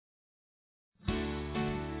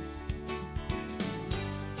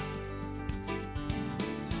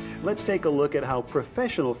Let's take a look at how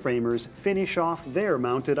professional framers finish off their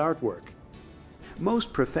mounted artwork.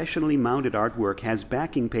 Most professionally mounted artwork has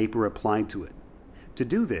backing paper applied to it. To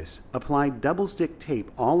do this, apply double-stick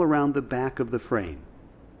tape all around the back of the frame.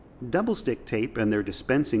 Double-stick tape and their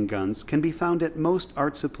dispensing guns can be found at most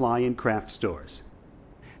art supply and craft stores.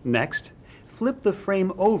 Next, flip the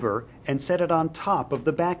frame over and set it on top of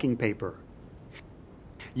the backing paper.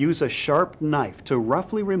 Use a sharp knife to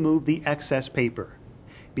roughly remove the excess paper.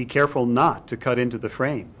 Be careful not to cut into the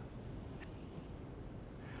frame.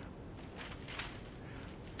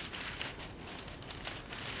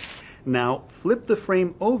 Now flip the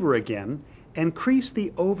frame over again and crease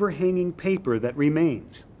the overhanging paper that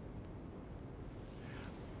remains.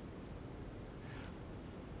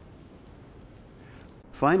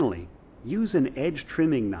 Finally, use an edge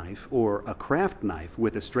trimming knife or a craft knife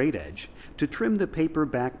with a straight edge to trim the paper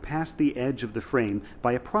back past the edge of the frame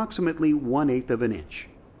by approximately 1/8 of an inch.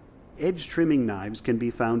 Edge trimming knives can be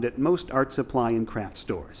found at most art supply and craft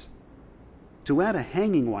stores. To add a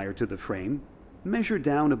hanging wire to the frame, measure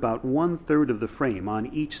down about 1/3 of the frame on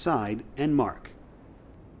each side and mark.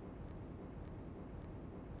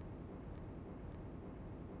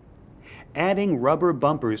 Adding rubber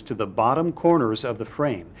bumpers to the bottom corners of the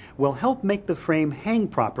frame will help make the frame hang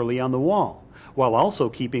properly on the wall, while also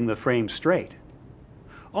keeping the frame straight.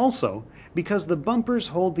 Also, because the bumpers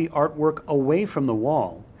hold the artwork away from the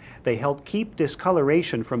wall, they help keep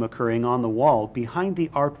discoloration from occurring on the wall behind the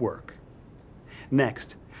artwork.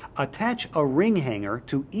 Next, attach a ring hanger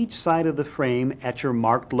to each side of the frame at your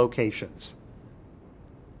marked locations.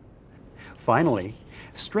 Finally,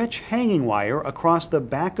 stretch hanging wire across the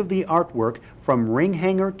back of the artwork from ring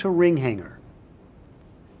hanger to ring hanger.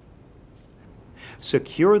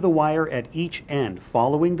 Secure the wire at each end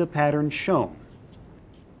following the pattern shown.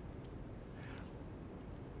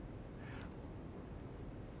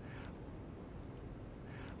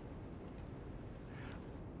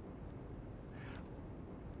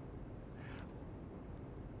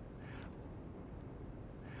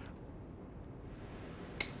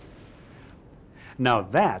 Now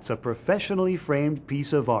that's a professionally framed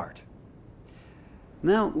piece of art.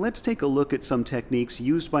 Now let's take a look at some techniques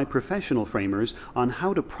used by professional framers on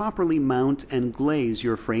how to properly mount and glaze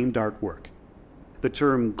your framed artwork. The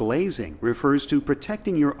term glazing refers to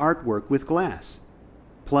protecting your artwork with glass.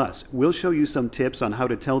 Plus, we'll show you some tips on how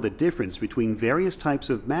to tell the difference between various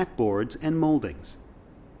types of mat boards and moldings.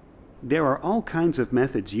 There are all kinds of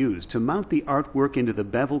methods used to mount the artwork into the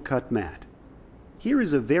bevel cut mat. Here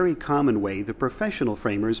is a very common way the professional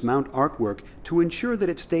framers mount artwork to ensure that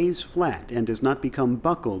it stays flat and does not become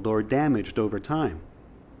buckled or damaged over time.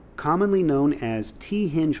 Commonly known as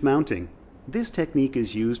T-hinge mounting, this technique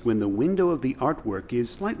is used when the window of the artwork is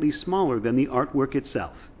slightly smaller than the artwork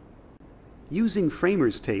itself. Using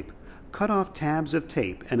framer's tape, cut off tabs of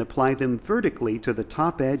tape and apply them vertically to the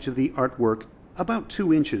top edge of the artwork about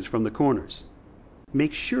 2 inches from the corners.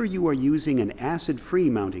 Make sure you are using an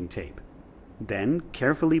acid-free mounting tape. Then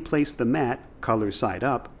carefully place the mat, color side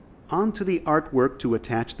up, onto the artwork to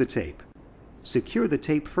attach the tape. Secure the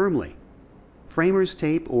tape firmly. Framer's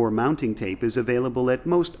tape or mounting tape is available at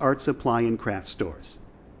most art supply and craft stores.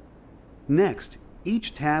 Next,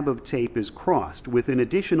 each tab of tape is crossed with an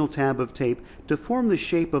additional tab of tape to form the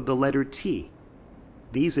shape of the letter T.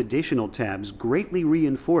 These additional tabs greatly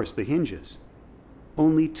reinforce the hinges.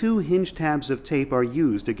 Only 2 hinge tabs of tape are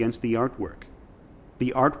used against the artwork.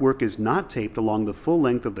 The artwork is not taped along the full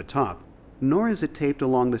length of the top, nor is it taped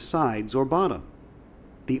along the sides or bottom.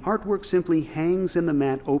 The artwork simply hangs in the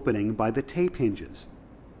mat opening by the tape hinges.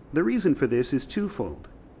 The reason for this is twofold.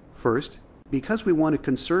 First, because we want to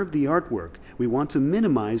conserve the artwork, we want to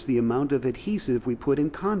minimize the amount of adhesive we put in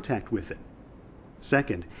contact with it.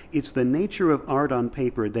 Second, it's the nature of art on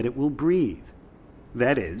paper that it will breathe.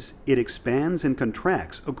 That is, it expands and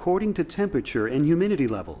contracts according to temperature and humidity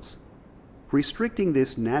levels. Restricting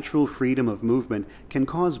this natural freedom of movement can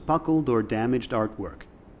cause buckled or damaged artwork.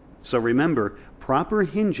 So remember, proper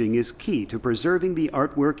hinging is key to preserving the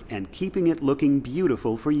artwork and keeping it looking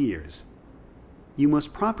beautiful for years. You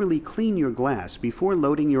must properly clean your glass before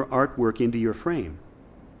loading your artwork into your frame.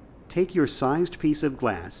 Take your sized piece of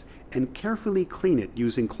glass and carefully clean it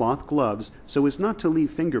using cloth gloves so as not to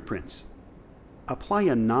leave fingerprints. Apply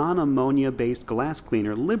a non-ammonia-based glass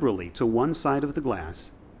cleaner liberally to one side of the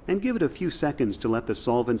glass and give it a few seconds to let the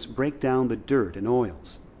solvents break down the dirt and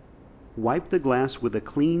oils. Wipe the glass with a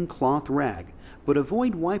clean cloth rag, but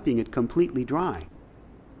avoid wiping it completely dry.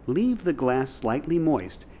 Leave the glass slightly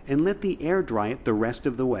moist and let the air dry it the rest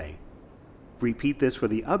of the way. Repeat this for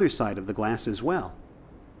the other side of the glass as well.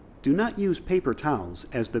 Do not use paper towels,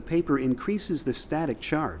 as the paper increases the static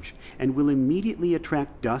charge and will immediately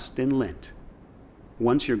attract dust and lint.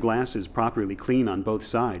 Once your glass is properly clean on both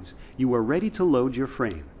sides, you are ready to load your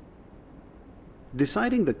frame.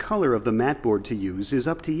 Deciding the color of the mat board to use is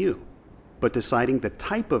up to you, but deciding the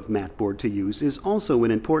type of mat board to use is also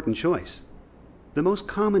an important choice. The most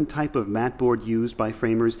common type of mat board used by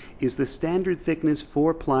framers is the standard thickness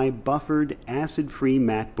 4-ply buffered acid-free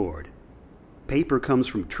mat board. Paper comes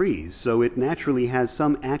from trees, so it naturally has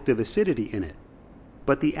some active acidity in it.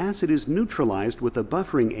 But the acid is neutralized with a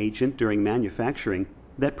buffering agent during manufacturing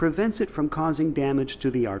that prevents it from causing damage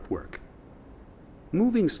to the artwork.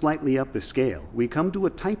 Moving slightly up the scale, we come to a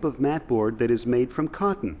type of mat board that is made from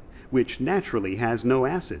cotton, which naturally has no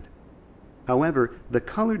acid. However, the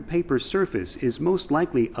colored paper surface is most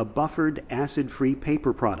likely a buffered acid-free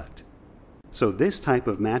paper product. So this type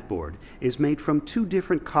of mat board is made from 2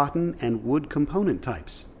 different cotton and wood component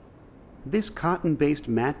types. This cotton-based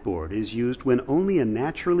mat board is used when only a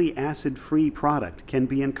naturally acid-free product can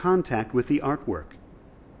be in contact with the artwork.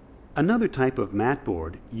 Another type of mat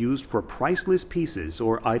board used for priceless pieces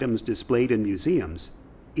or items displayed in museums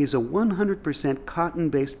is a 100%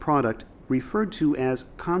 cotton-based product referred to as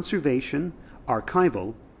conservation,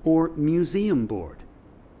 archival, or museum board.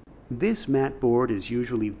 This mat board is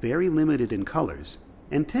usually very limited in colors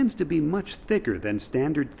and tends to be much thicker than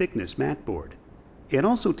standard thickness mat board. It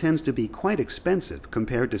also tends to be quite expensive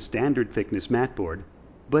compared to standard thickness mat board,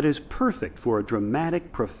 but is perfect for a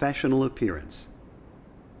dramatic professional appearance.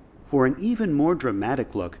 For an even more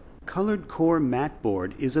dramatic look, colored core mat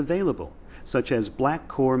board is available, such as black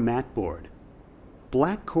core mat board.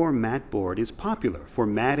 Black core mat board is popular for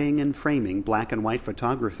matting and framing black and white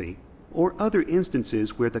photography, or other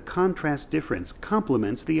instances where the contrast difference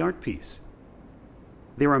complements the art piece.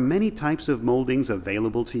 There are many types of moldings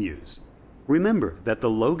available to use. Remember that the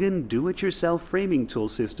Logan do-it-yourself framing tool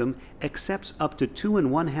system accepts up to 2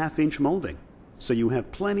 1/2 inch molding, so you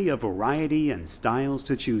have plenty of variety and styles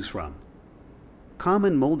to choose from.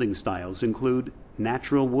 Common molding styles include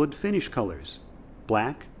natural wood finish colors,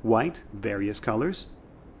 black, white, various colors,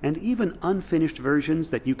 and even unfinished versions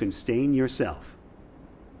that you can stain yourself.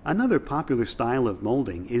 Another popular style of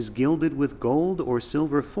molding is gilded with gold or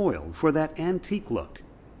silver foil for that antique look.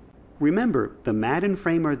 Remember, the mat and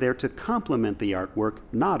frame are there to complement the artwork,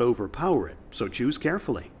 not overpower it, so choose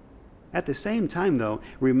carefully. At the same time, though,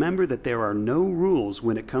 remember that there are no rules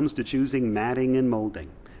when it comes to choosing matting and molding.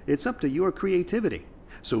 It's up to your creativity,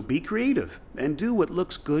 so be creative and do what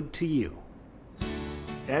looks good to you.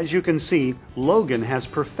 As you can see, Logan has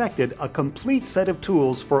perfected a complete set of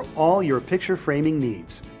tools for all your picture framing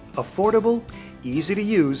needs. Affordable, easy to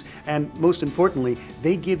use, and most importantly,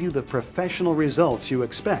 they give you the professional results you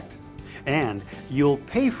expect. And you'll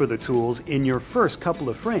pay for the tools in your first couple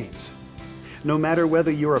of frames. No matter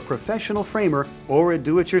whether you're a professional framer or a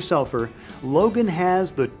do-it-yourselfer, Logan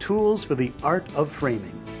has the tools for the art of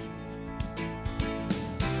framing.